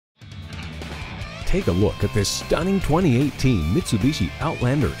Take a look at this stunning 2018 Mitsubishi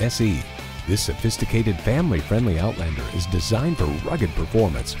Outlander SE. This sophisticated family-friendly Outlander is designed for rugged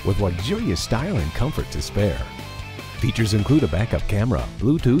performance with luxurious style and comfort to spare. Features include a backup camera,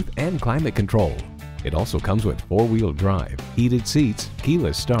 Bluetooth, and climate control. It also comes with four-wheel drive, heated seats,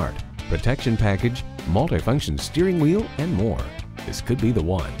 keyless start, protection package, multifunction steering wheel, and more. This could be the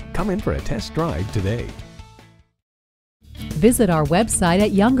one. Come in for a test drive today. Visit our website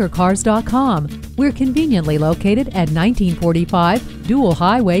at youngercars.com. We're conveniently located at 1945 Dual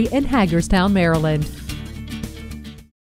Highway in Hagerstown, Maryland.